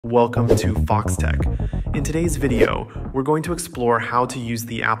Welcome to Foxtecc. In today's video, we're going to explore how to use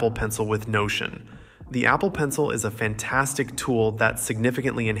the Apple Pencil with Notion. The Apple Pencil is a fantastic tool that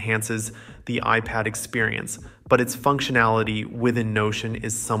significantly enhances the iPad experience, but its functionality within Notion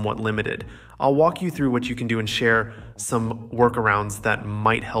is somewhat limited. I'll walk you through what you can do and share some workarounds that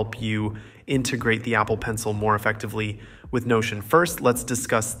might help you integrate the Apple Pencil more effectively with Notion. First, let's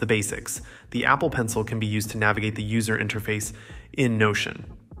discuss the basics. The Apple Pencil can be used to navigate the user interface in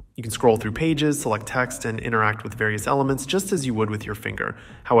Notion. You can scroll through pages, select text, and interact with various elements just as you would with your finger.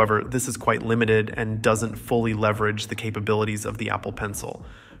 However, this is quite limited and doesn't fully leverage the capabilities of the Apple Pencil.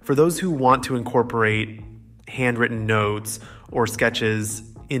 For those who want to incorporate handwritten notes or sketches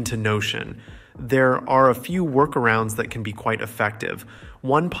into Notion, there are a few workarounds that can be quite effective.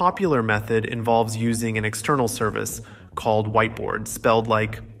 One popular method involves using an external service called Whiteboard, spelled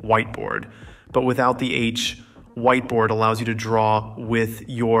like whiteboard, but without the H. Whiteboard allows you to draw with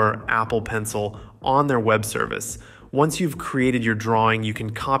your Apple Pencil on their web service. Once you've created your drawing, you can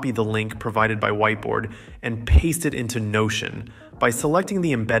copy the link provided by Whiteboard and paste it into Notion. By selecting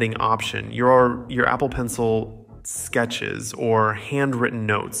the embedding option, your Apple Pencil sketches or handwritten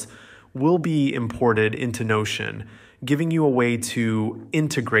notes will be imported into Notion, giving you a way to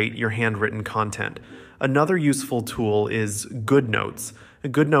integrate your handwritten content. Another useful tool is GoodNotes.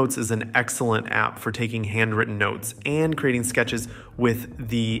 GoodNotes is an excellent app for taking handwritten notes and creating sketches with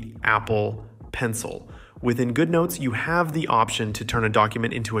the Apple Pencil. Within GoodNotes, you have the option to turn a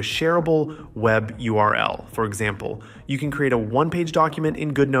document into a shareable web URL. For example, you can create a one-page document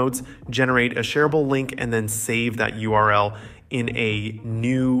in GoodNotes, generate a shareable link, and then save that URL in a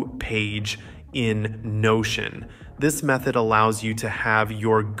new page in Notion. This method allows you to have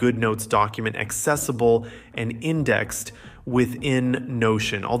your GoodNotes document accessible and indexed within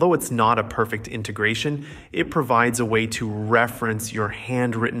Notion. Although it's not a perfect integration, it provides a way to reference your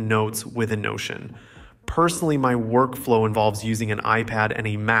handwritten notes within Notion. Personally, my workflow involves using an iPad and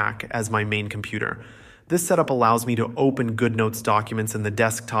a Mac as my main computer. This setup allows me to open GoodNotes documents in the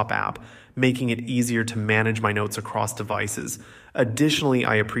desktop app, making it easier to manage my notes across devices. Additionally,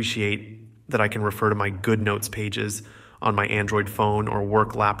 I appreciate that I can refer to my GoodNotes pages on my Android phone or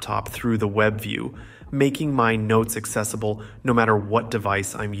work laptop through the web view, making my notes accessible no matter what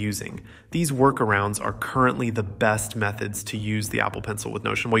device I'm using. These workarounds are currently the best methods to use the Apple Pencil with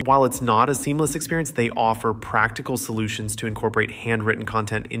Notion. While it's not a seamless experience, they offer practical solutions to incorporate handwritten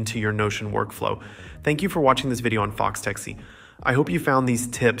content into your Notion workflow. Thank you for watching this video on Foxtecc. I hope you found these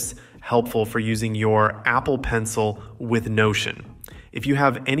tips helpful for using your Apple Pencil with Notion. If you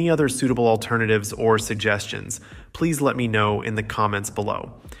have any other suitable alternatives or suggestions, please let me know in the comments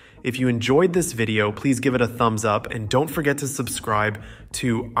below. If you enjoyed this video, please give it a thumbs up and don't forget to subscribe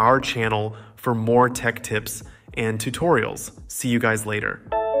to our channel for more tech tips and tutorials. See you guys later.